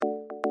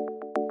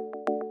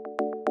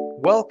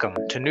Welcome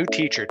to New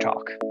Teacher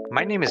Talk.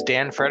 My name is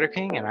Dan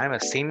Frederking, and I'm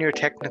a Senior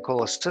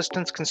Technical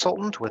Assistance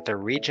Consultant with the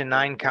Region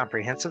 9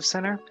 Comprehensive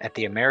Center at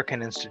the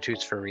American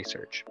Institutes for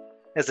Research.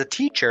 As a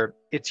teacher,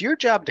 it's your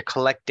job to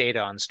collect data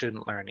on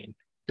student learning.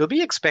 You'll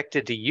be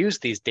expected to use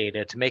these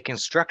data to make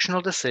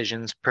instructional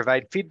decisions,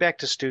 provide feedback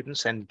to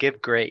students, and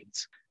give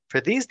grades.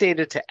 For these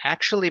data to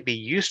actually be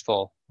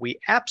useful, we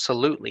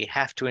absolutely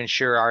have to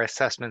ensure our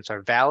assessments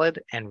are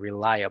valid and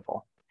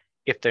reliable.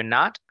 If they're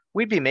not,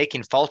 we'd be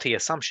making faulty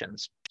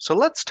assumptions. So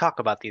let's talk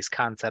about these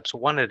concepts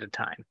one at a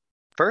time.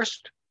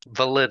 First,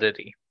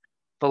 validity.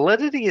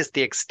 Validity is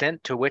the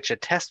extent to which a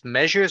test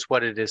measures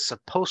what it is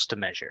supposed to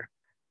measure.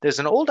 There's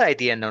an old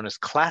idea known as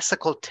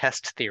classical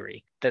test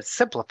theory that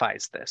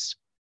simplifies this.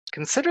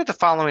 Consider the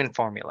following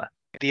formula.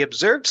 The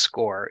observed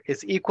score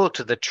is equal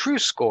to the true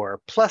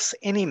score plus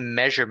any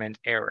measurement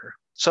error.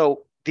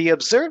 So the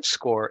observed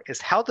score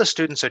is how the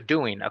students are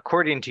doing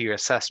according to your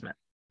assessment.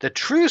 The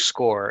true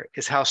score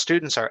is how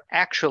students are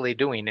actually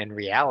doing in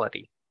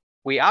reality.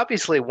 We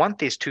obviously want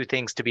these two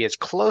things to be as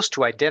close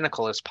to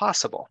identical as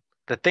possible.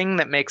 The thing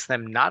that makes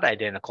them not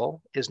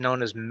identical is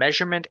known as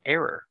measurement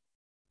error.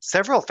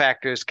 Several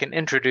factors can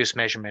introduce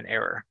measurement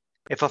error.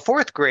 If a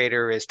fourth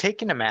grader is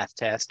taking a math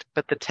test,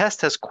 but the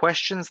test has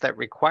questions that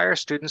require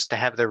students to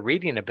have the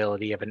reading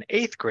ability of an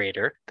eighth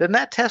grader, then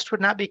that test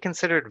would not be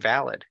considered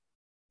valid.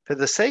 For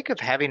the sake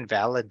of having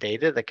valid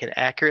data that can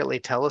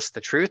accurately tell us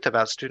the truth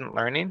about student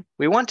learning,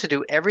 we want to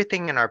do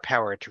everything in our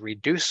power to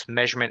reduce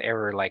measurement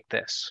error like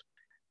this.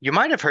 You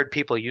might have heard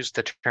people use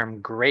the term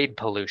grade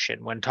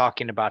pollution when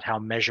talking about how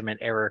measurement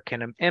error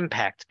can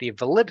impact the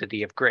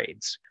validity of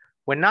grades.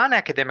 When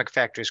non-academic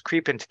factors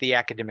creep into the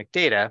academic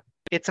data,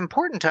 it's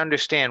important to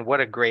understand what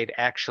a grade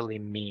actually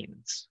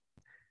means.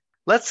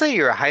 Let's say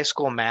you're a high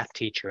school math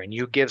teacher and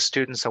you give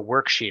students a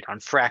worksheet on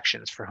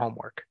fractions for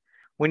homework.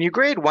 When you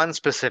grade one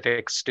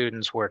specific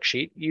student's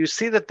worksheet, you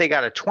see that they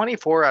got a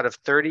 24 out of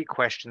 30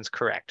 questions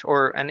correct,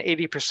 or an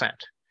 80%.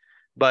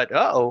 But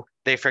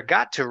they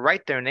forgot to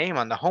write their name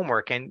on the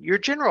homework, and your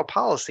general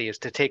policy is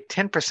to take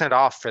 10%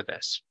 off for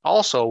this.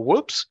 Also,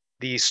 whoops,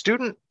 the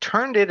student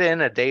turned it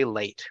in a day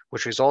late,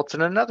 which results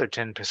in another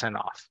 10%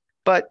 off.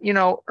 But,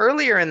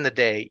 earlier in the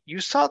day, you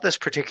saw this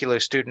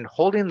particular student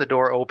holding the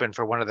door open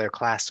for one of their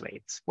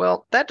classmates.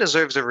 Well, that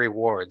deserves a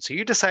reward, so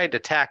you decide to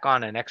tack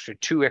on an extra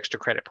 2 extra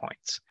credit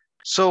points.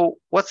 So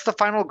what's the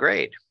final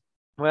grade?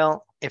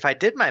 Well, if I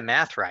did my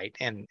math right,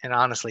 and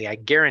honestly, I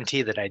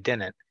guarantee that I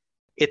didn't,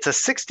 it's a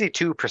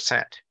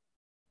 62%.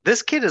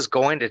 This kid is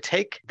going to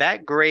take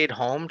that grade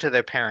home to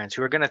their parents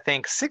who are going to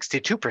think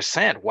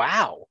 62%,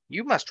 wow,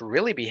 you must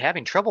really be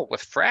having trouble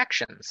with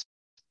fractions.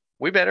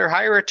 We better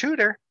hire a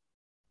tutor.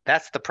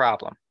 That's the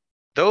problem.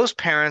 Those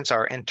parents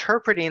are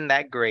interpreting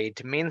that grade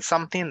to mean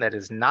something that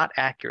is not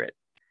accurate.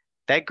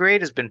 That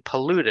grade has been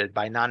polluted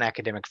by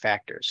non-academic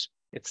factors.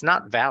 It's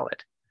not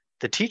valid.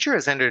 The teacher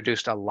has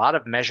introduced a lot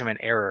of measurement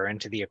error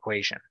into the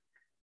equation.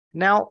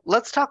 Now,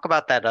 let's talk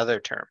about that other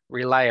term,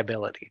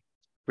 reliability.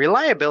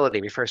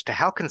 Reliability refers to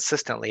how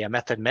consistently a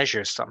method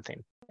measures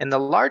something. In the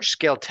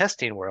large-scale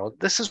testing world,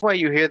 this is why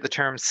you hear the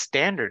term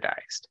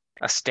standardized.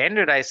 A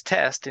standardized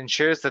test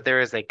ensures that there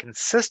is a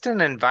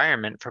consistent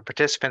environment for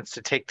participants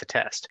to take the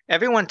test.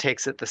 Everyone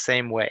takes it the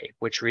same way,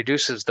 which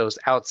reduces those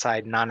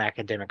outside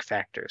non-academic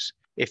factors.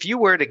 If you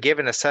were to give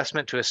an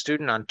assessment to a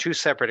student on 2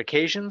 separate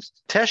occasions,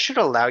 the test should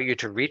allow you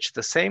to reach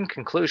the same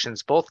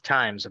conclusions both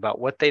times about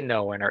what they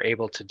know and are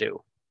able to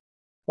do.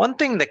 One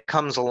thing that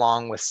comes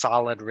along with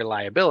solid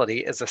reliability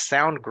is a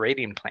sound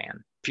grading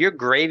plan. If you're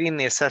grading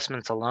the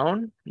assessments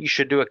alone, you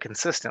should do it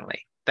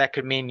consistently. That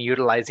could mean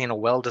utilizing a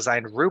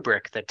well-designed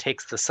rubric that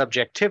takes the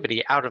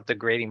subjectivity out of the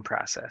grading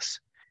process.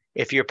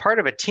 If you're part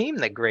of a team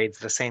that grades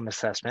the same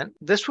assessment,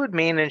 this would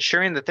mean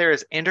ensuring that there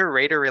is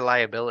inter-rater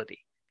reliability.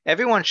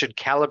 Everyone should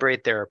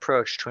calibrate their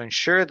approach to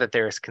ensure that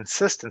there is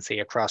consistency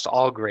across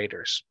all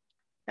graders.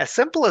 As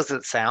simple as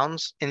it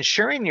sounds,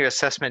 ensuring your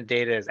assessment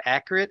data is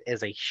accurate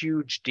is a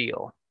huge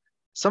deal.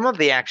 Some of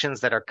the actions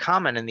that are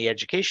common in the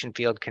education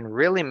field can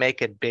really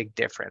make a big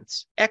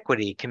difference.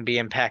 Equity can be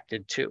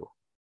impacted too.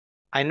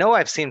 I know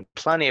I've seen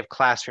plenty of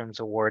classrooms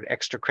award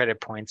extra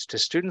credit points to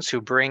students who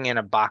bring in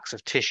a box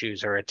of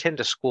tissues or attend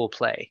a school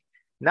play.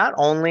 Not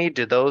only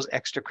do those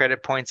extra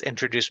credit points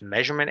introduce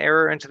measurement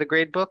error into the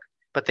gradebook,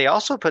 but they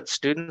also put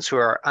students who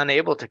are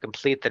unable to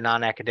complete the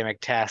non-academic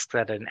tasks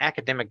at an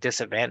academic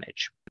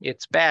disadvantage.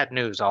 It's bad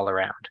news all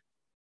around.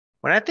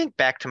 When I think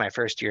back to my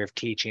first year of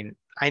teaching,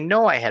 I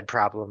know I had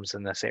problems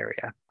in this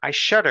area. I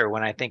shudder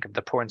when I think of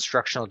the poor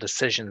instructional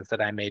decisions that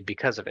I made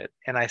because of it,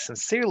 and I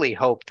sincerely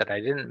hope that I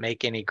didn't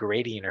make any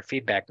grading or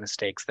feedback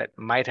mistakes that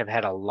might have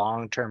had a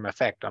long-term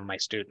effect on my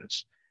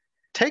students.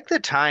 Take the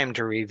time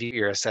to review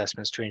your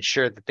assessments to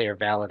ensure that they are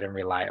valid and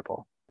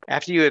reliable.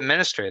 After you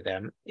administer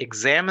them,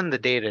 examine the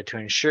data to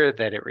ensure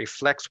that it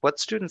reflects what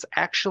students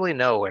actually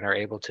know and are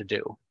able to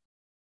do.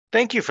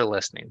 Thank you for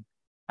listening.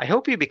 I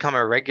hope you become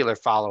a regular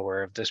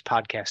follower of this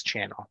podcast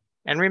channel.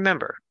 And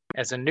remember,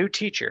 as a new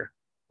teacher,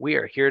 we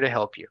are here to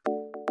help you.